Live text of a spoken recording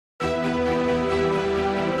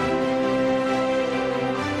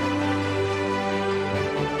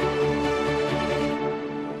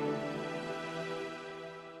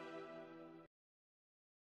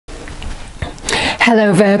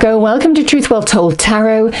Hello Virgo, welcome to Truth Well Told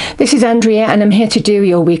Tarot. This is Andrea and I'm here to do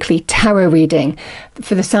your weekly tarot reading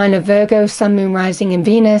for the sign of Virgo, Sun, Moon, Rising and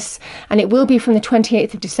Venus, and it will be from the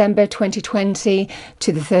 28th of December 2020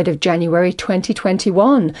 to the 3rd of January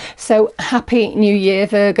 2021. So happy New Year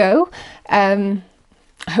Virgo. I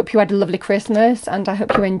hope you had a lovely Christmas and I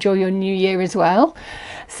hope you enjoy your new year as well.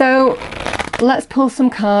 So let's pull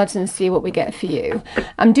some cards and see what we get for you.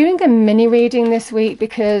 I'm doing a mini reading this week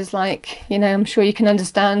because, I'm sure you can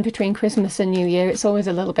understand, between Christmas and New Year it's always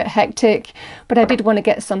a little bit hectic, but I did want to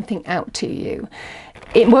get something out to you.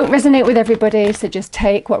 It won't resonate with everybody, so just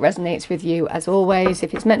take what resonates with you as always.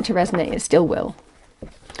 If it's meant to resonate, it still will.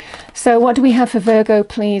 So what do we have for Virgo,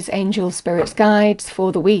 please, angels, spirits, guides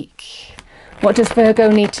for the week? What does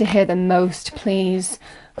Virgo need to hear the most, please,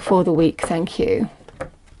 for the week? Thank you.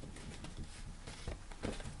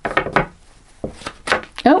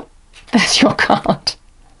 Oh, there's your card.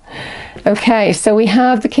 Okay, so we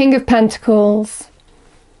have the King of Pentacles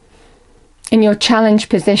in your challenge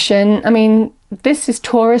position. I mean, this is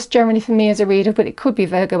Taurus generally for me as a reader, but it could be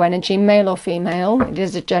Virgo energy, male or female. It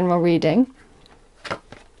is a general reading.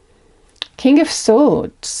 King of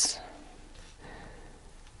Swords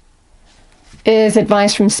is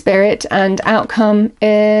advice from Spirit, and outcome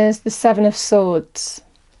is the Seven of Swords.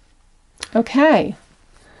 Okay.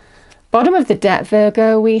 Bottom of the deck,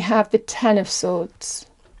 Virgo, we have the Ten of Swords.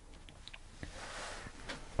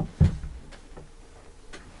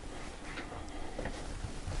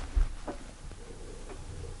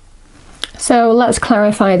 So let's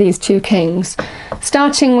clarify these two kings.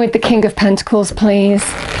 Starting with the King of Pentacles, please.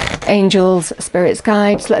 Angels, spirits,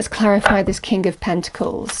 guides. Let's clarify this King of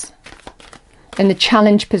Pentacles in the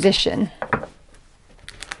challenge position.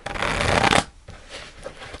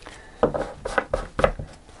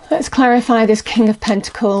 Let's clarify this King of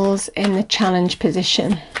Pentacles in the challenge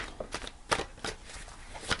position.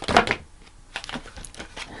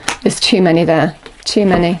 There's too many there. Too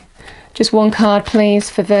many. Just one card,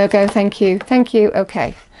 please, for Virgo. Thank you. Thank you.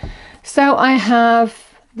 Okay. So I have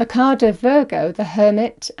the card of Virgo, the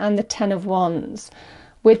Hermit, and the Ten of Wands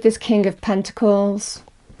with this King of Pentacles.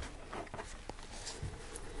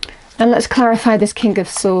 And let's clarify this King of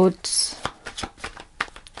Swords.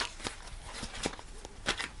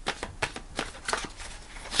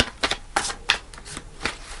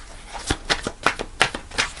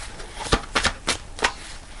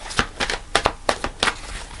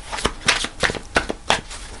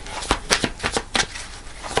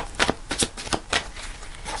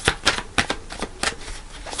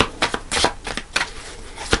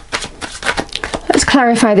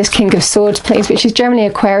 Clarify this King of Swords, please, which is generally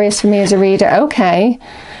Aquarius for me as a reader. Okay,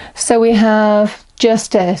 so we have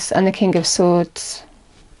Justice and the King of Swords.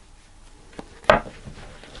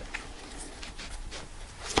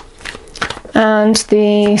 And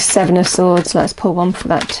the Seven of Swords. Let's pull one for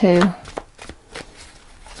that too.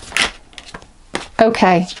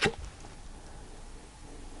 Okay.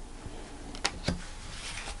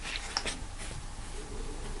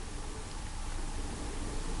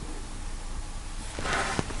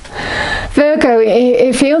 Virgo,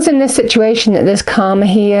 it feels in this situation that there's karma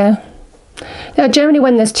here. Now, generally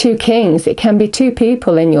when there's two kings, it can be two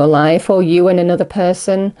people in your life, or you and another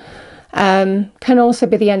person. Can also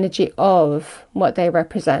be the energy of what they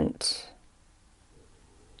represent.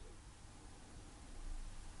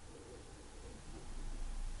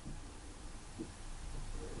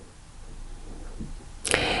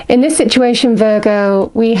 In this situation, Virgo,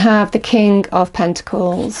 we have the King of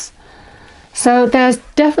Pentacles. So there's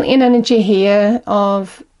definitely an energy here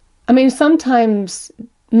of, sometimes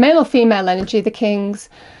male or female energy, the kings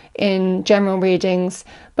in general readings,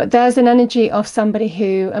 but there's an energy of somebody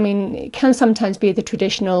who, it can sometimes be the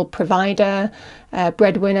traditional provider,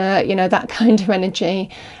 breadwinner, that kind of energy,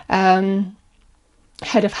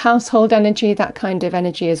 head of household energy, that kind of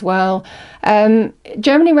energy as well.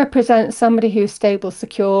 Generally represents somebody who's stable,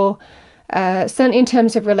 secure, certainly in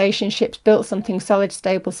terms of relationships, built something solid,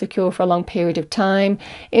 stable, secure for a long period of time.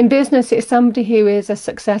 In business, it's somebody who is a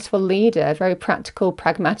successful leader, very practical,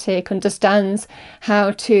 pragmatic, understands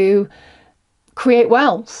how to create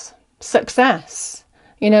wealth, success,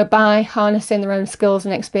 by harnessing their own skills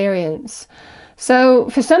and experience. So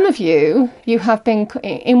for some of you, you have been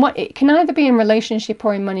in what it can either be in relationship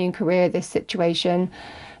or in money and career, this situation,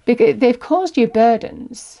 because they've caused you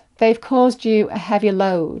burdens. They've caused you a heavy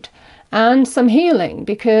load. And some healing,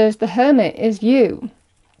 because the Hermit is you.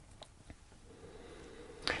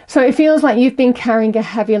 So it feels like you've been carrying a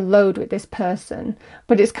heavier load with this person,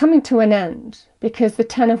 but it's coming to an end because the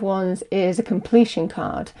Ten of Wands is a completion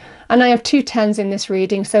card. And I have 2 tens in this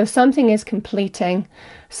reading, so something is completing,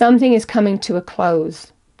 something is coming to a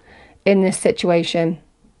close in this situation.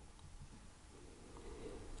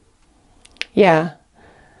 Yeah.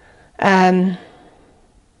 The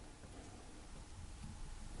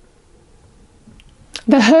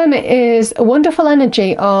Hermit is a wonderful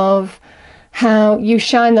energy of how you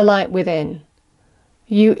shine the light within.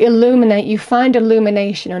 You illuminate, you find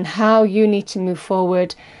illumination on how you need to move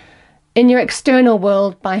forward in your external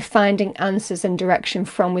world by finding answers and direction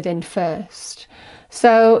from within first.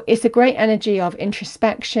 So it's a great energy of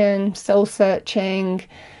introspection, soul searching,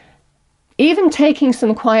 even taking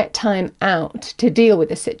some quiet time out to deal with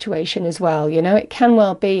the situation as well. You know, it can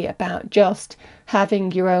well be about just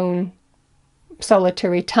having your own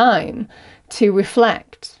solitary time to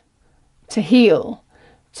reflect, to heal,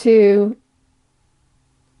 to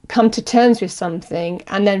come to terms with something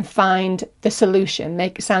and then find the solution,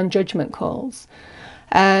 make sound judgment calls.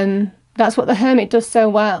 That's what the Hermit does so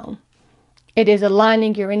well. It is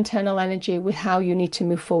aligning your internal energy with how you need to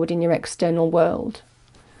move forward in your external world,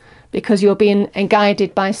 because you're being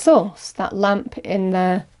guided by source. That lamp in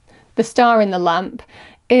the star in the lamp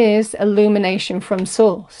is illumination from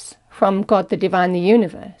source, from God, the divine, the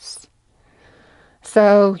universe.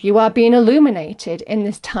 So you are being illuminated in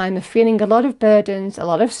this time of feeling a lot of burdens, a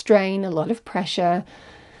lot of strain, a lot of pressure.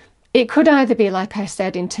 It could either be, like I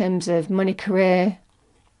said, in terms of money, career,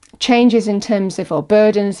 changes in terms of, or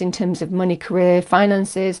burdens in terms of money, career,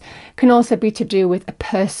 finances. Can also be to do with a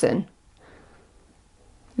person.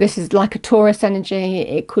 This is like a Taurus energy.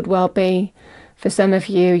 It could well be, for some of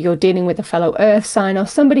you, you're dealing with a fellow earth sign or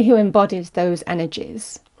somebody who embodies those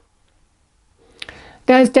energies.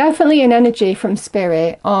 There's definitely an energy from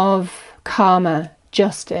spirit of karma,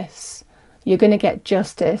 justice. You're going to get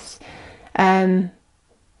justice.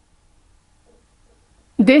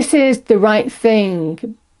 This is the right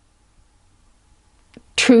thing.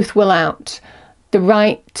 Truth will out. The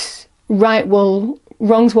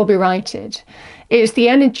wrongs will be righted. It's the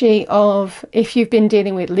energy of, if you've been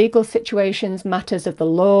dealing with legal situations, matters of the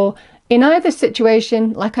law, in either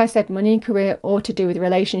situation, like I said, money, career, or to do with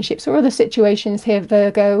relationships or other situations here,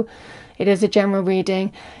 Virgo, it is a general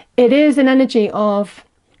reading. It is an energy of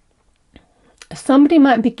somebody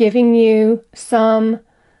might be giving you some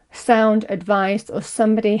sound advice, or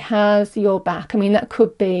somebody has your back. I mean, that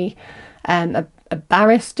could be a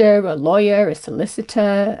barrister, a lawyer, a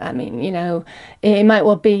solicitor. I mean, you know, it might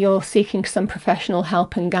well be you're seeking some professional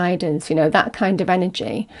help and guidance, you know, that kind of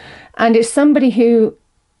energy. And it's somebody who,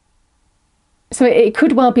 so it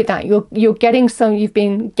could well be that you're getting some, you've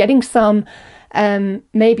been getting some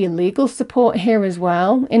maybe legal support here as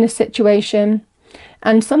well in a situation.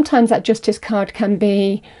 And sometimes that justice card can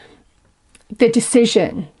be the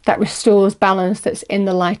decision that restores balance, that's in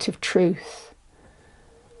the light of truth.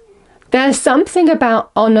 There's something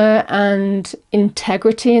about honor and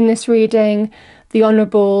integrity in this reading. The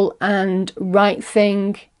honorable and right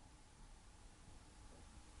thing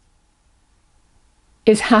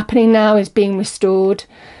is happening now, is being restored.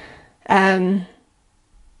 There's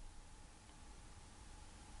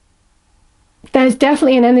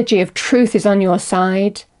definitely an energy of truth is on your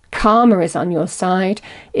side. Karma is on your side.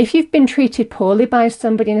 If you've been treated poorly by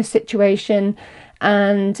somebody in a situation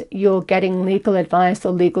and you're getting legal advice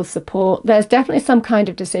or legal support, there's definitely some kind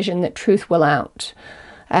of decision that truth will out.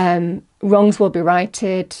 Wrongs will be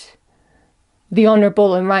righted. The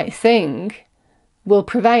honourable and right thing will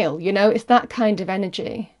prevail. You know, it's that kind of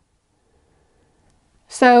energy.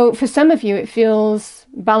 So for some of you, it feels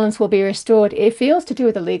balance will be restored. It feels to do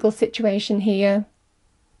with a legal situation here.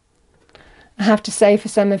 I have to say, for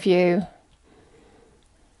some of you,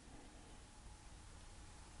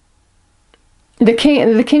 the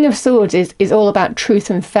King of Swords is all about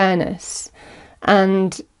truth and fairness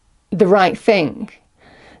and the right thing.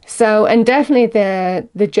 So, and definitely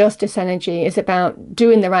the justice energy is about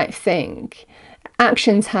doing the right thing.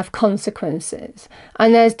 Actions have consequences.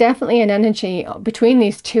 And there's definitely an energy between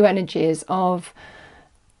these two energies of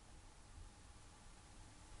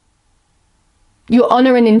your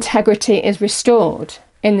honor and integrity is restored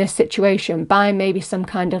in this situation by maybe some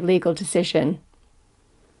kind of legal decision.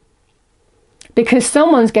 Because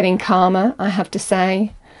someone's getting karma, I have to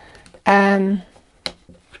say. Yeah,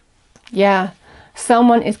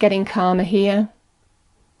 someone is getting karma here.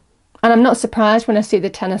 And I'm not surprised when I see the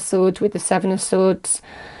Ten of Swords with the Seven of Swords.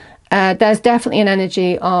 There's definitely an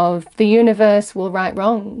energy of the universe will right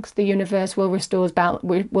wrongs. The universe will restore balance.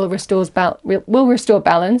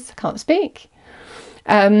 I can't speak.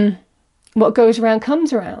 what goes around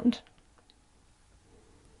comes around.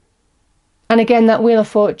 And again, that Wheel of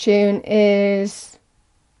Fortune is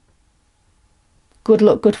good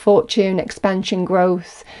luck, good fortune, expansion,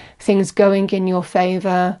 growth, things going in your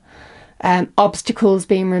favour, obstacles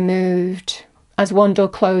being removed. As one door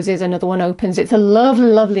closes, another one opens. It's a lovely,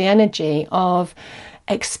 lovely energy of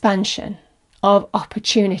expansion, of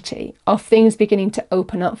opportunity, of things beginning to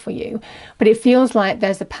open up for you. But it feels like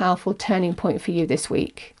there's a powerful turning point for you this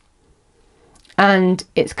week. And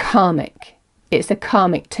it's karmic. It's a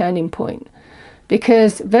karmic turning point.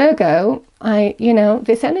 Because Virgo,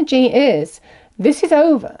 this energy is, this is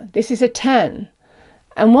over. This is a 10.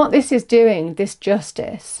 And what this is doing, this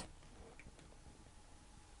justice,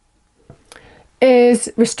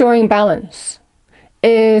 is restoring balance,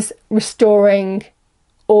 is restoring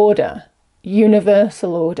order,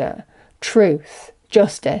 universal order, truth,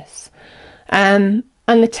 justice. And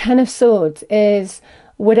the 10 of Swords is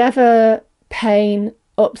whatever pain,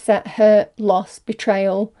 upset, hurt, loss,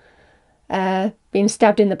 betrayal, being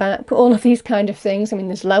stabbed in the back, all of these kind of things. I mean,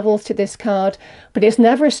 there's levels to this card, but it's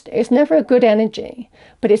never a good energy.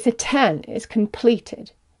 But it's a 10. It's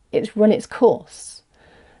completed. It's run its course.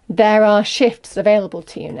 There are shifts available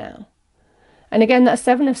to you now. And again, that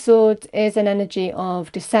 7 of Swords is an energy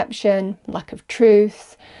of deception, lack of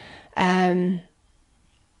truth. There's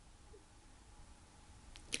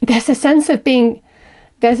a sense of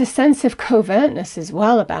covertness as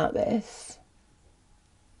well about this.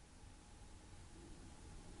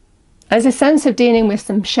 There's a sense of dealing with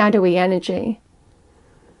some shadowy energy.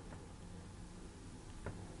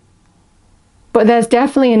 But there's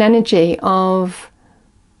definitely an energy of,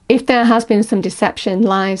 if there has been some deception,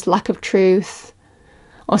 lies, lack of truth,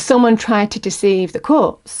 or someone tried to deceive the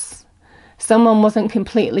courts, someone wasn't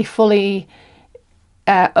completely, fully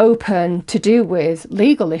open to do with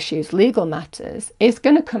legal issues, legal matters, it's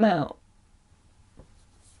going to come out.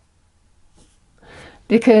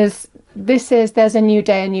 Because there's a new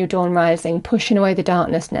day, a new dawn rising, pushing away the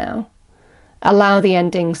darkness now. Allow the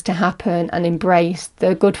endings to happen and embrace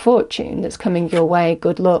the good fortune that's coming your way,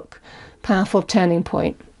 good luck, powerful turning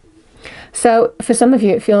point. So for some of you,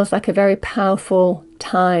 it feels like a very powerful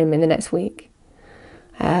time in the next week.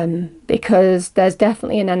 Because there's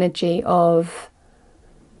definitely an energy of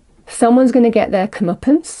someone's going to get their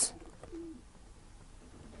comeuppance.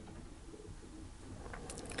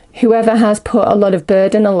 Whoever has put a lot of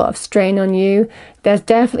burden, a lot of strain on you, there's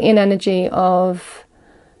definitely an energy of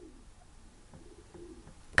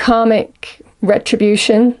karmic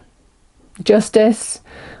retribution, justice,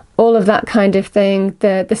 all of that kind of thing.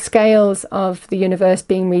 The scales of the universe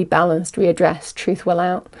being rebalanced, readdressed, truth will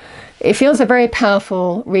out. It feels a very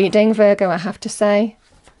powerful reading, Virgo, I have to say,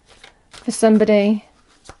 for somebody.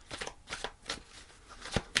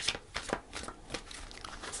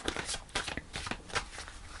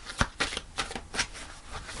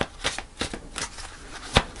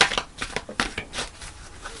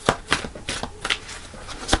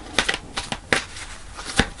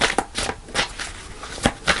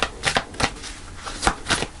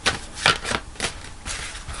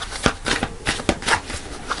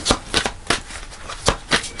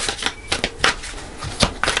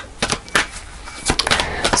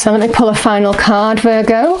 So let me pull a final card,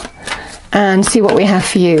 Virgo, and see what we have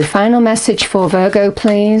for you. Final message for Virgo,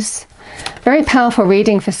 please. Very powerful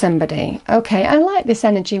reading for somebody. Okay, I like this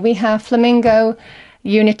energy. We have Flamingo,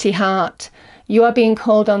 Unity Heart. You are being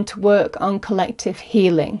called on to work on collective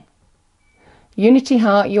healing. Unity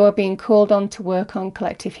Heart, you are being called on to work on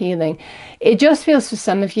collective healing. It just feels for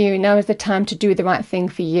some of you, now is the time to do the right thing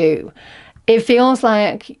for you. It feels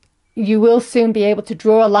like you will soon be able to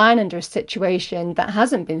draw a line under a situation that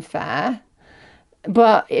hasn't been fair,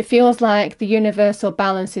 but it feels like the universal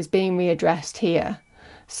balance is being readdressed here.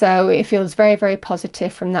 So it feels very, very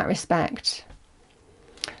positive from that respect.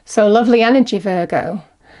 So lovely energy, Virgo.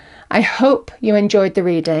 I hope you enjoyed the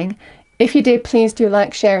reading. If you did, please do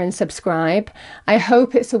like, share and subscribe. I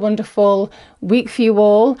hope it's a wonderful week for you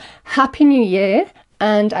all. Happy New Year,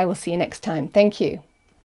 and I will see you next time. Thank you.